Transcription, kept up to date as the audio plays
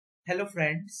Hello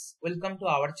friends, welcome to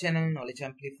our channel Knowledge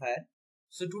Amplifier.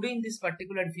 So today in this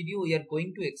particular video we are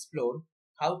going to explore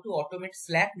how to automate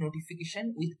Slack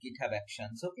notification with GitHub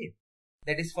Actions. Okay,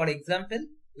 that is, for example,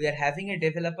 we are having a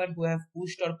developer who have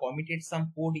pushed or committed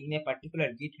some code in a particular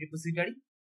Git repository.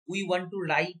 We want to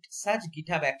write such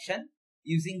GitHub action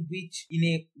using which in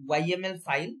a YML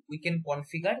file we can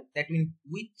configure that in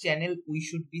which channel we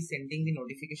should be sending the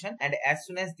notification, and as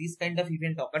soon as this kind of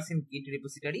event occurs in Git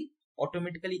repository,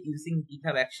 automatically using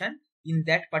GitHub action in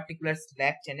that particular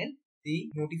Slack channel,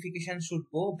 the notification should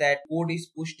go that code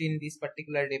is pushed in this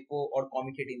particular repo or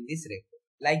committed in this repo.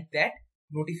 Like that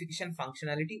notification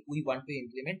functionality we want to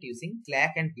implement using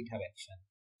Slack and GitHub action.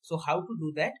 So how to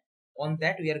do that? On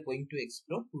that we are going to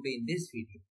explore today in this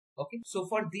video. Okay, so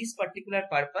for this particular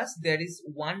purpose there is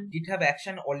one GitHub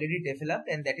action already developed,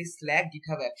 and that is Slack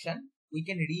GitHub action. We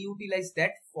can reutilize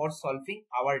that for solving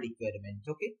our requirement.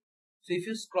 Okay, so if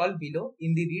you scroll below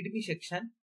in the readme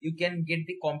section, you can get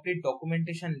the complete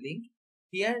documentation link.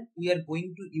 Here we are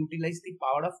going to utilize the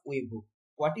power of webhook.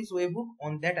 What is webhook?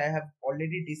 On that I have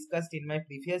already discussed in my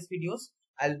previous videos.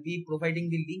 I'll be providing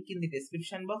the link in the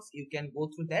description box. You can go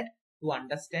through that to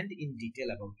understand in detail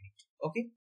about it. Okay,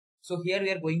 so here we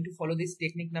are going to follow this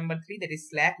technique number 3, that is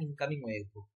Slack incoming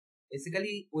webhook.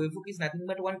 Basically, webhook is nothing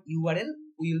but one URL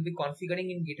we will be configuring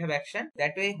in GitHub action.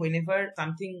 That way, whenever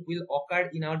something will occur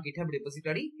in our GitHub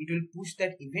repository, it will push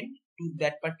that event to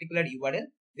that particular URL.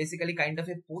 Basically, kind of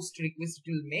a post request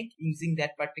it will make using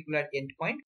that particular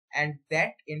endpoint, and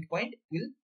that endpoint will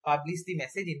publish the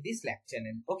message in the Slack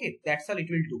channel. Okay, that's all it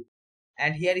will do.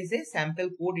 And here is a sample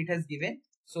code it has given.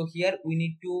 So here we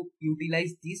need to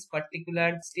utilize this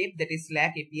particular step, that is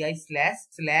Slack API /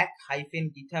 Slack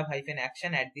 -GitHub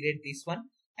 -action @ this one,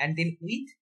 and then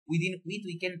within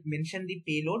we can mention the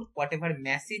payload, whatever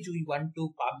message we want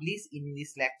to publish in the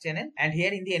Slack channel. And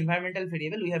here in the environmental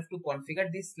variable we have to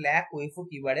configure the Slack webhook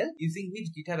URL using which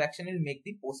GitHub action will make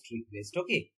the post request.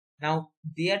 Okay, now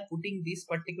they are putting this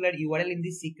particular URL in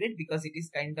the secret because it is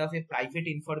kind of a private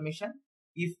information.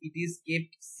 If it is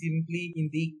kept simply in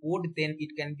the code, then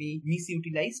it can be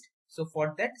misutilized. So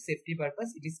for that safety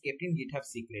purpose, it is kept in GitHub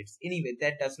secrets. Anyway,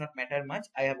 that does not matter much.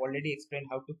 I have already explained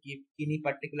how to keep any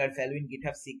particular value in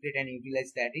GitHub secret and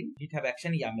utilize that in GitHub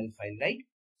action YAML file, right?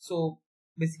 So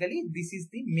basically, this is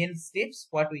the main steps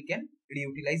what we can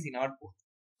reutilize in our code.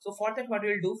 So for that, what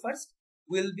we will do first,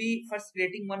 we'll be first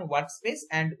creating one workspace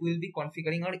and we'll be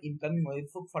configuring our incoming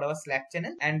webhook for our Slack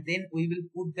channel, and then we will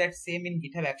put that same in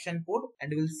GitHub action code,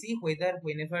 and we'll see whether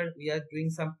whenever we are doing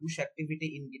some push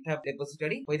activity in GitHub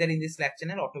repository, whether in the Slack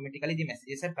channel automatically the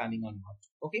messages are coming or not.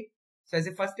 Okay, so as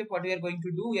a first step, what we are going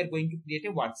to do, we are going to create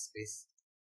a workspace.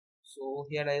 So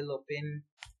here I'll open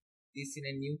this in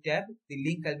a new tab. The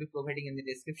link I'll be providing in the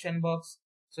description box.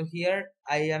 So here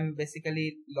I am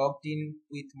basically logged in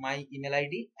with my email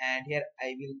ID, and here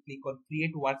I will click on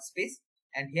create workspace,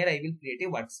 and here I will create a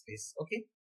workspace. Okay,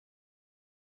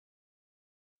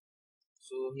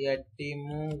 so here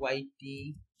demo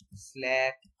YT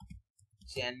Slack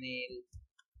channel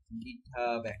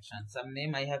GitHub action, some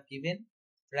name I have given,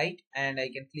 right? And I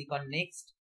can click on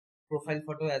next. Profile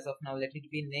photo as of now, let it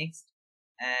be next,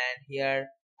 and here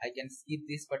I can skip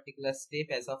this particular step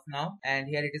as of now, and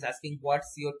here it is asking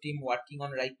what's your team working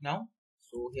on right now.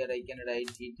 So here I can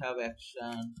write GitHub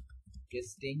action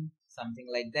testing, something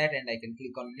like that, and I can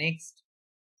click on next.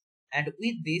 And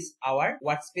with this our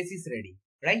workspace is ready,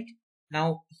 right?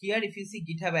 Now here if you see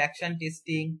GitHub action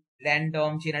testing,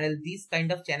 random, general, these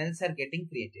kind of channels are getting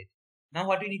created. Now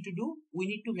what we need to do, we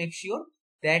need to make sure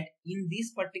that in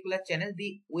this particular channel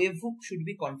the webhook should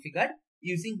be configured,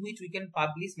 using which we can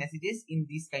publish messages in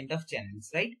these kind of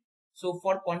channels, right? So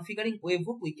for configuring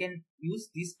webhook, we can use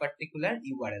this particular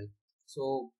URL.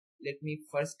 So let me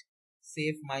first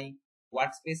save my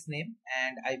workspace name,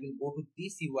 and I will go to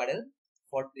this URL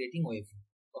for creating webhook.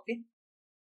 Okay,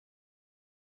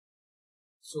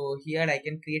 so here I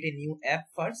can create a new app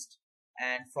first,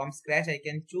 and from scratch I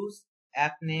can choose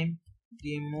app name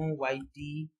demo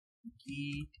YT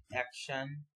Git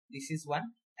action. This is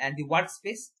one. And the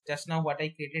workspace, just now what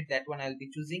I created, that one I'll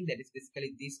be choosing, that is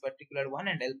basically this particular one,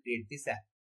 and I'll create this app.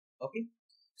 Okay,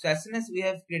 so as soon as we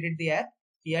have created the app,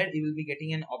 here you will be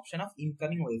getting an option of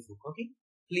incoming webhook. Okay,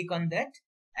 click on that,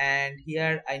 and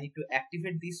here I need to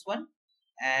activate this one,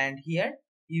 and here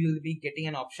you will be getting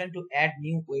an option to add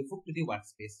new webhook to the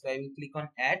workspace. So I will click on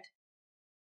add,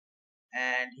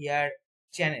 and here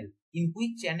channel, in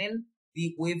which channel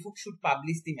the webhook should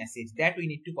publish the message, that we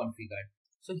need to configure.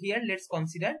 So here let's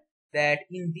consider that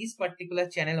in this particular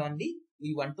channel only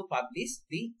we want to publish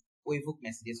the webhook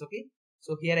messages. Okay,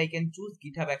 so here I can choose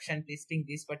GitHub action testing,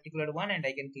 this particular one, and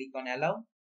I can click on allow.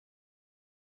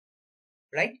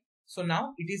 right? So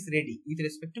now it is ready with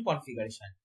respect to configuration,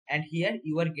 and here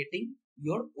you are getting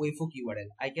your webhook URL.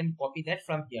 I can copy that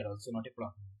from here also, not a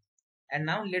problem. And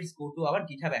now let's go to our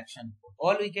GitHub Action.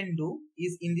 All we can do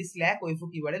is in the Slack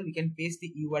webhook URL, we can paste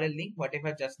the URL link,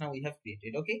 whatever just now we have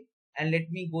created, okay? And let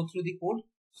me go through the code.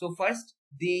 So first,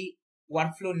 the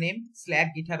workflow name,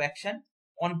 Slack GitHub Action.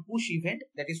 On push event,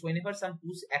 that is whenever some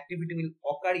push activity will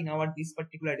occur in our this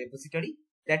particular repository,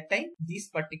 that time this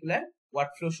particular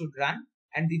workflow should run.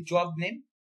 And the job name,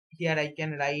 here I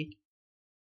can write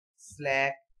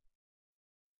Slack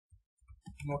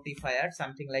notifier,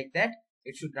 something like that.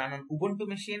 It should run on Ubuntu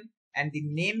machine. And the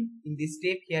name in this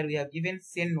step, here we have given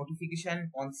send notification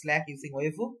on Slack using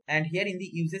webhook. And here in the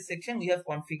users section, we have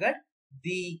configured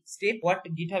the step what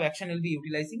GitHub Action will be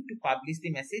utilizing to publish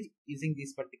the message using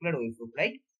this particular webhook,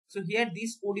 right? So here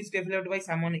this code is developed by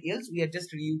someone else. We are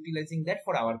just reutilizing that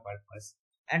for our purpose.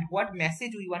 And what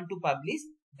message we want to publish,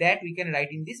 that we can write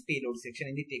in this payload section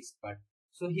in the text part.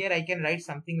 So here I can write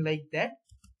something like that: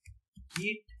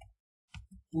 git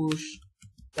push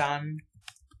done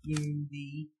in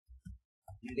the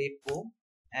repo,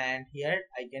 and here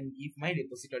I can give my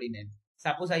repository name.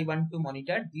 Suppose I want to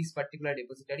monitor this particular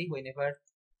repository whenever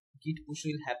git push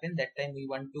will happen, that time we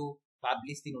want to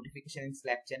publish the notification in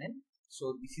Slack channel.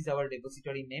 So this is our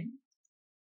repository name.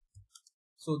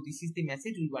 So this is the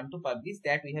message we want to publish,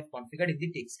 that we have configured in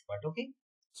the text part, okay?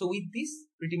 So with this,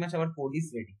 pretty much our code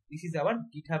is ready. This is our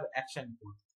GitHub Action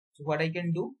code. So what I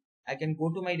can do, I can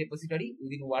go to my repository,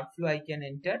 within workflow I can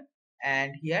enter,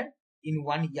 and here in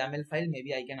one YAML file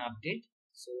maybe I can update.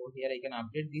 So here I can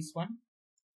update this one,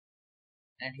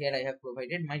 and here I have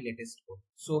provided my latest code.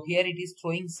 So here it is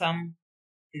throwing some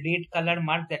red color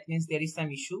mark, that means there is some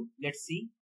issue. Let's see,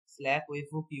 Slack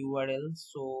webhook URL.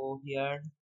 So here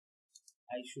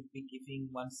I should be giving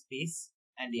one space,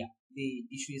 and yeah, the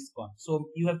issue is gone. So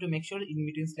you have to make sure in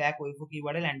between Slack webhook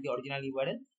URL and the original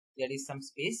URL there is some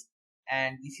space,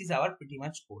 and this is our pretty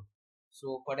much code.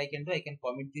 So what I can do, I can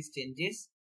commit these changes,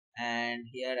 and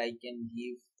here I can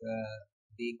give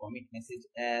the commit message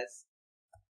as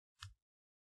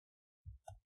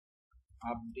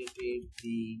updated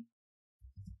the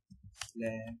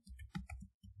Slack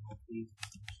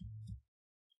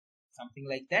something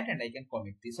like that, and I can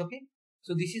commit this, okay?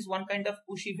 So this is one kind of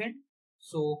push event.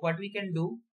 So what we can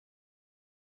do,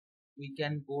 we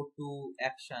can go to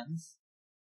actions.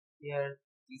 Here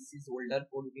this is older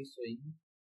code it is showing,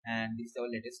 and this is our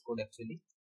latest code actually.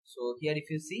 So here if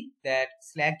you see that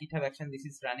Slack GitHub Action, this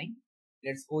is running.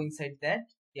 Let's go inside that.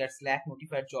 Here Slack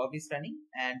notified job is running,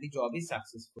 and the job is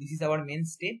successful. This is our main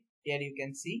step. Here you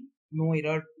can see no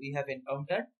error we have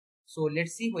encountered. So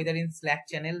let's see whether in Slack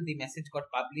channel the message got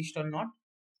published or not.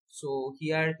 So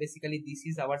here basically this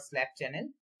is our Slack channel,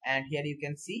 and here you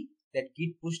can see that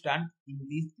git push done in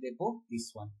this repo,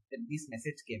 this one, that this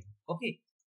message came, okay,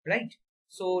 right?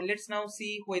 So let's now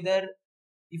see whether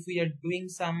if we are doing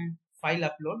some file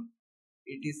upload,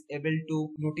 it is able to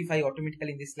notify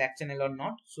automatically in the Slack channel or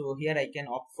not. So here I can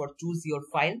opt for choose your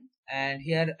file, and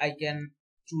here I can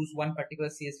choose one particular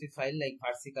CSV file like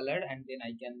Versicolor, and then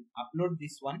I can upload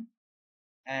this one,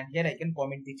 and here I can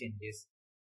commit the changes.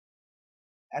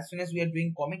 As soon as we are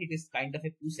doing commit, it is kind of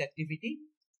a push activity.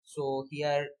 So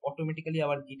here automatically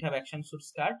our GitHub Action should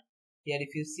start. Here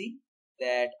if you see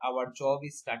that our job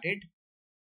is started,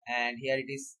 and here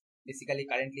it is basically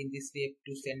currently in this step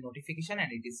to send notification, and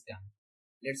it is done.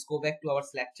 Let's go back to our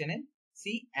Slack channel.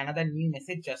 See, another new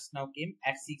message just now came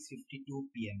at 6:52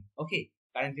 PM. Okay,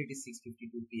 currently it is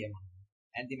 6:52 PM,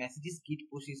 and the message is git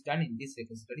push is done in this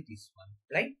repository, this one,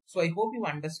 right? So I hope you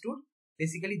understood.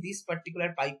 Basically this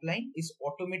particular pipeline is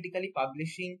automatically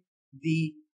publishing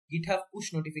the GitHub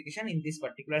push notification in this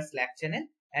particular Slack channel,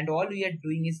 and all we are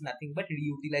doing is nothing but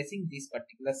reutilizing this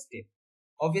particular step.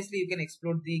 Obviously you can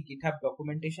explore the GitHub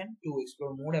documentation to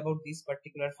explore more about this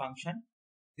particular function.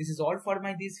 This is all for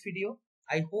this video.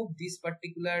 I hope this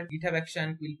particular GitHub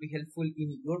action will be helpful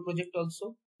in your project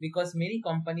also, because many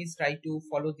companies try to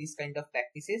follow these kind of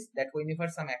practices that whenever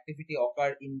some activity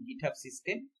occur in GitHub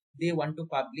system, they want to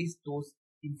publish those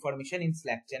information in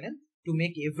Slack channel to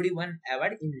make everyone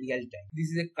aware in real time. This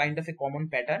is a kind of a common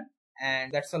pattern,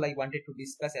 and that's all I wanted to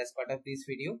discuss as part of this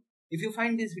video. If you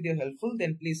find this video helpful,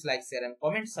 then please like, share and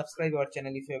comment. Subscribe our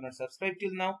channel if you have not subscribed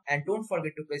till now, and don't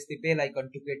forget to press the bell icon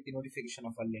to get the notification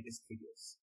of our latest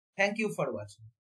videos. Thank you for watching.